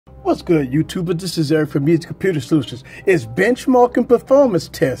What's good, YouTuber? This is Eric from Music Computer Solutions. It's benchmarking performance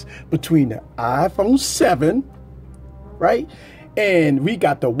test between the iPhone 7, right? And we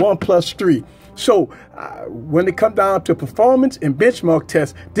got the OnePlus 3. So when it comes down to performance and benchmark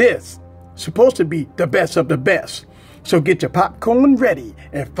test, this is supposed to be the best of the best. So get your popcorn ready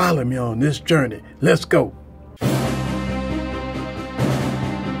and follow me on this journey. Let's go.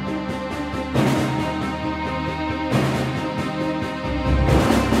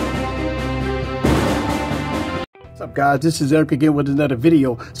 What's up, guys? This is Eric again with another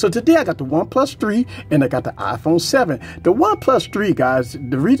video. So today I got the OnePlus 3 and I got the iPhone 7. The OnePlus 3, guys,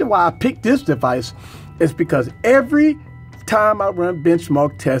 the reason why I picked this device is because every time I run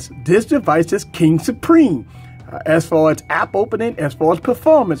benchmark tests, this device is king supreme. As far as app opening, as far as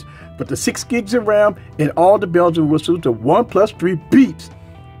performance, but the 6 gigs of RAM and all the bells and whistles, the OnePlus 3 beats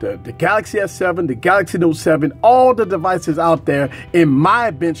the Galaxy S7, the Galaxy Note 7, all the devices out there in my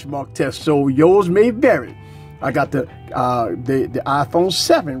benchmark test. So yours may vary. I got the iPhone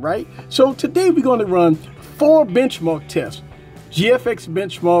 7, right? So today we're going to run 4 benchmark tests: GFX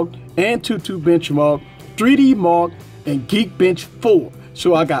benchmark, Antutu benchmark, 3D Mark, and Geekbench 4.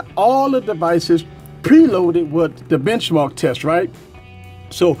 So I got all the devices preloaded with the benchmark test, right?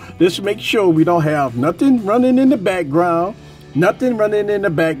 So let's make sure we don't have nothing running in the background,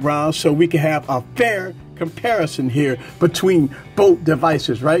 so we can have a fair comparison here between both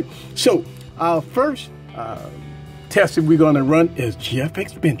devices, right? So our first test that we're going to run is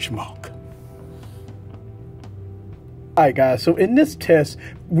GFX benchmark. All right, guys, so in this test,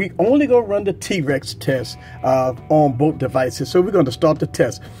 we only going to run the T-Rex test on both devices. So we're going to start the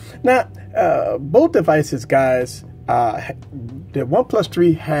test. Now, both devices, guys, the OnePlus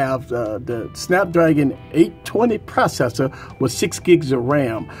 3 have the Snapdragon 820 processor with 6 gigs of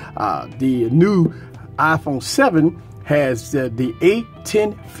RAM. The new iPhone 7 has the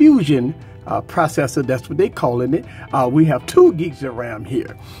A10 Fusion processor, that's what they calling it. We have 2 gigs of RAM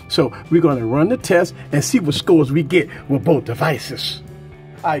here. So we're going to run the test and see what scores we get with both devices.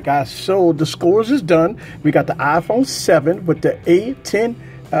 All right, guys, so the scores is done. We got the iPhone 7 with the A10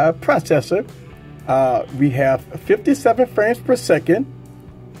 processor. We have 57 frames per second.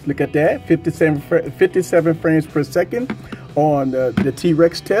 Look at that, 57 frames per second on the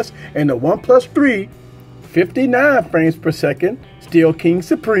T-Rex test. And the OnePlus 3, 59 frames per second, still king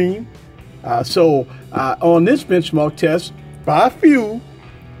supreme. So on this benchmark test, by a few,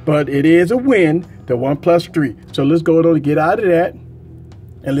 but it is a win, the OnePlus 3. So let's go ahead and get out of that,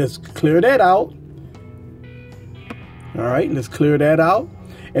 and let's clear that out. All right, let's clear that out,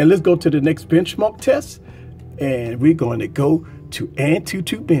 and let's go to the next benchmark test, and we're going to go to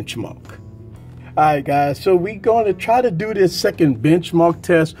Antutu benchmark. All right, guys, so we're going to try to do this second benchmark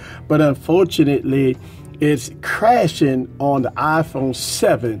test, but unfortunately, it's crashing on the iPhone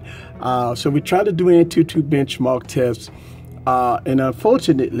 7. So we tried to do Antutu benchmark tests, and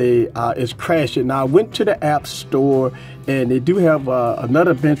unfortunately, it's crashing. Now, I went to the App Store, and they do have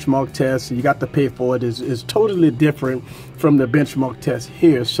another benchmark test. You got to pay for it. It's totally different from the benchmark test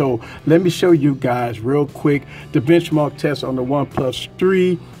here. So let me show you guys real quick the benchmark test on the OnePlus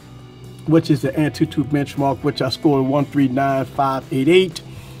 3, which is the Antutu benchmark, which I scored 139,588.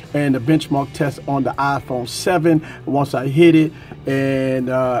 And the benchmark test on the iPhone 7 once I hit it, and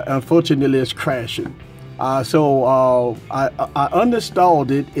unfortunately it's crashing. So I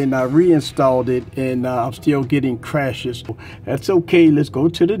uninstalled it and I reinstalled it, and I'm still getting crashes. That's okay. Let's go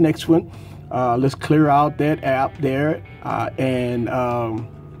to the next one. Let's clear out that app there, and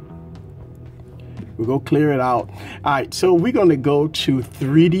we'll go clear it out. All right, so we're going to go to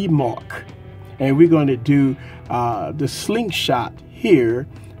 3D Mark, and we're going to do the slingshot here.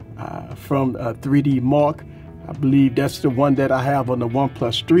 From 3D Mark. I believe that's the one that I have on the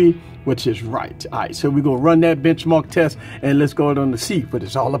OnePlus 3, which is right. All right, so we're going to run that benchmark test, and let's go on to see what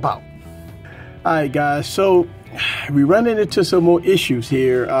it's all about. All right, guys, so we're running into some more issues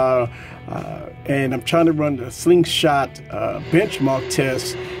here, and I'm trying to run the slingshot benchmark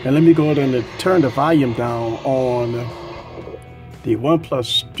test, and let me go ahead and turn the volume down on the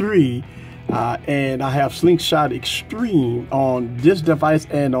OnePlus 3. And I have Slingshot Extreme on this device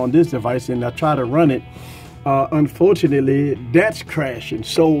and on this device, and I try to run it. Unfortunately, that's crashing.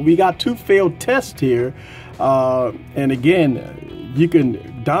 So we got 2 failed tests here. And again, you can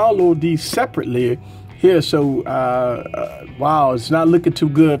download these separately here. So, wow, it's not looking too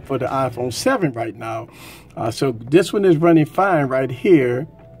good for the iPhone 7 right now. So this one is running fine right here.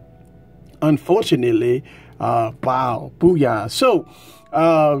 Unfortunately, wow, booyah. So,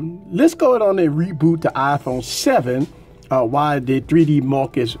 let's go ahead on and reboot the iPhone 7 while the 3D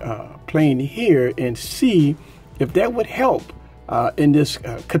Mark is playing here, and see if that would help in this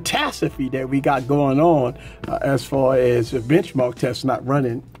catastrophe that we got going on as far as the benchmark test not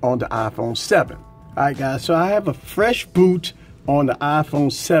running on the iPhone 7. All right, guys, so I have a fresh boot on the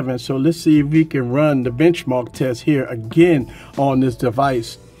iPhone 7. So let's see if we can run the benchmark test here again on this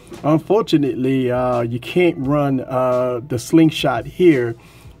device. Unfortunately, you can't run the slingshot here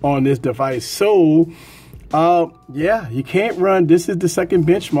on this device. So yeah, you can't run. This is the second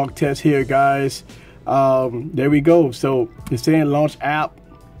benchmark test here, guys. There we go. So it's saying launch app,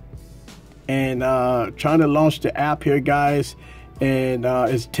 and trying to launch the app here, guys, and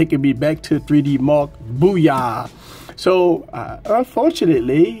it's taking me back to 3D Mark. Booyah. So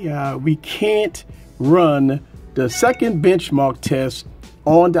unfortunately, we can't run the second benchmark test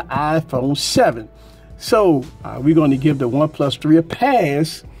on the iPhone 7. So we're going to give the OnePlus 3 a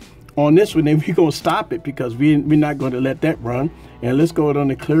pass on this one, and we're going to stop it because we're not going to let that run. And let's go on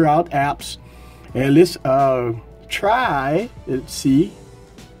and clear out apps, and let's try, let's see,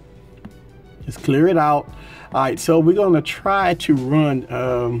 just clear it out. All right, so we're going to try to run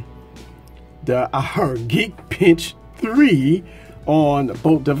our Geekbench 3 on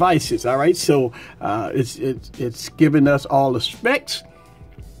both devices. All right, so it's giving us all the specs.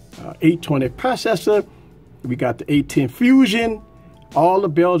 820 processor, we got the 810 Fusion, all the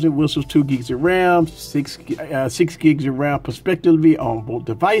bells and whistles, 2 gigs of RAM, 6 gigs of RAM respectively on both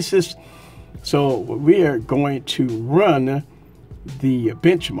devices. So we are going to run the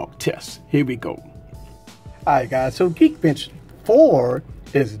benchmark test. Here we go. All right, guys, so Geekbench 4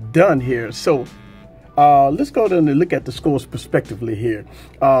 is done here. So let's go down and look at the scores prospectively here.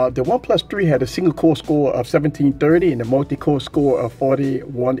 The OnePlus 3 had a single core score of 1730 and a multi-core score of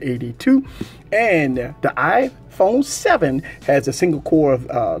 4182. And the iPhone 7 has a single core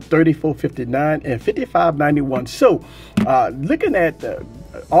of 3459 and 5591. So looking at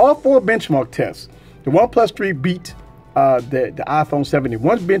all 4 benchmark tests, the OnePlus 3 beat the iPhone 7 in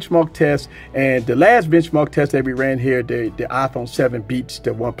one benchmark test, and the last benchmark test that we ran here, the iPhone 7 beats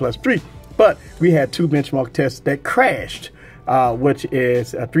the OnePlus 3. But we had 2 benchmark tests that crashed, which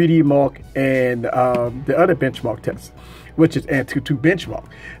is a 3D Mark and the other benchmark test, which is Antutu benchmark.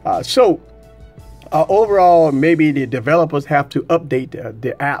 So overall, maybe the developers have to update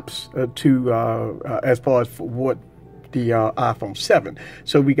the apps to as far as what the iPhone 7.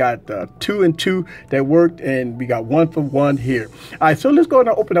 So we got 2 and 2 that worked, and we got 1 for 1 here. All right, so let's go ahead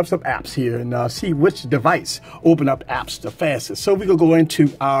and open up some apps here and see which device open up apps the fastest. So we're gonna go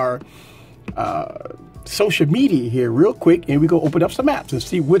into our social media here real quick, and we're gonna open up some apps and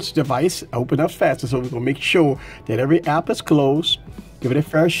see which device open up faster. So we're gonna make sure that every app is closed, give it a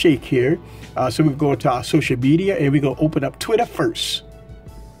fair shake here. So we're going to our social media, and we're gonna open up Twitter first.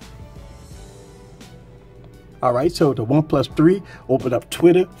 All right, so the OnePlus 3 opened up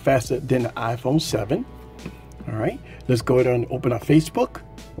Twitter faster than the iPhone 7. All right, let's go ahead and open up Facebook.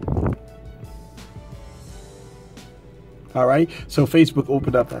 All right, so Facebook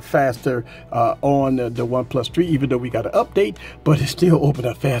opened up faster on the OnePlus 3, even though we got an update, but it still opened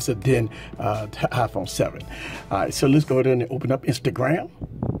up faster than the iPhone 7. All right, so let's go ahead and open up Instagram.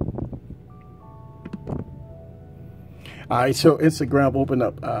 All right, so Instagram opened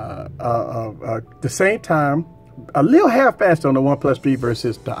up the same time, a little half faster on the OnePlus 3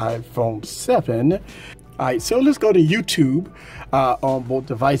 versus the iPhone 7. All right, so let's go to YouTube on both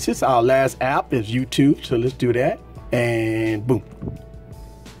devices. Our last app is YouTube, so let's do that, and boom.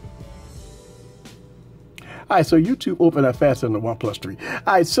 All right, so YouTube opened up faster than the OnePlus 3.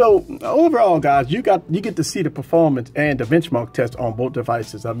 All right, so overall, guys, you get to see the performance and the benchmark test on both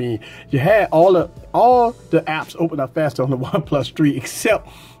devices. I mean, you had all the apps open up faster on the OnePlus 3 except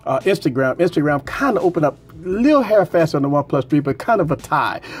Instagram. Instagram kind of opened up a little hair faster on the OnePlus 3, but kind of a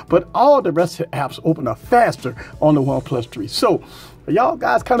tie. But all the rest of the apps open up faster on the OnePlus 3. So y'all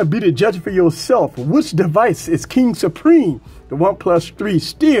guys kind of be the judge for yourself. Which device is king supreme? The OnePlus 3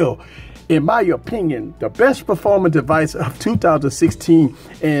 still, in my opinion, the best performing device of 2016.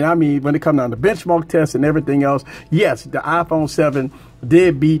 And I mean, when it comes down to benchmark tests and everything else, yes, the iPhone 7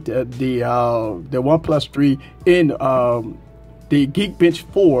 did beat the OnePlus 3 in the Geekbench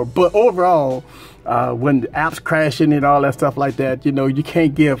 4. But overall, when the apps crashing and all that stuff like that, you know, you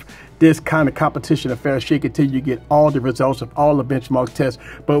can't give this kind of competition a fair shake until you get all the results of all the benchmark tests.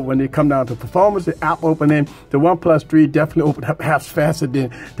 But when it come down to performance, the app opening, the OnePlus 3 definitely opened up apps faster than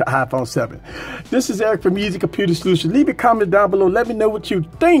the iPhone 7. This is Eric from Easy Computer Solutions. Leave a comment down below. Let me know what you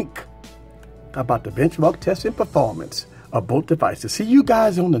think about the benchmark test and performance of both devices. See you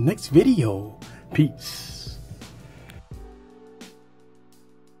guys on the next video. Peace.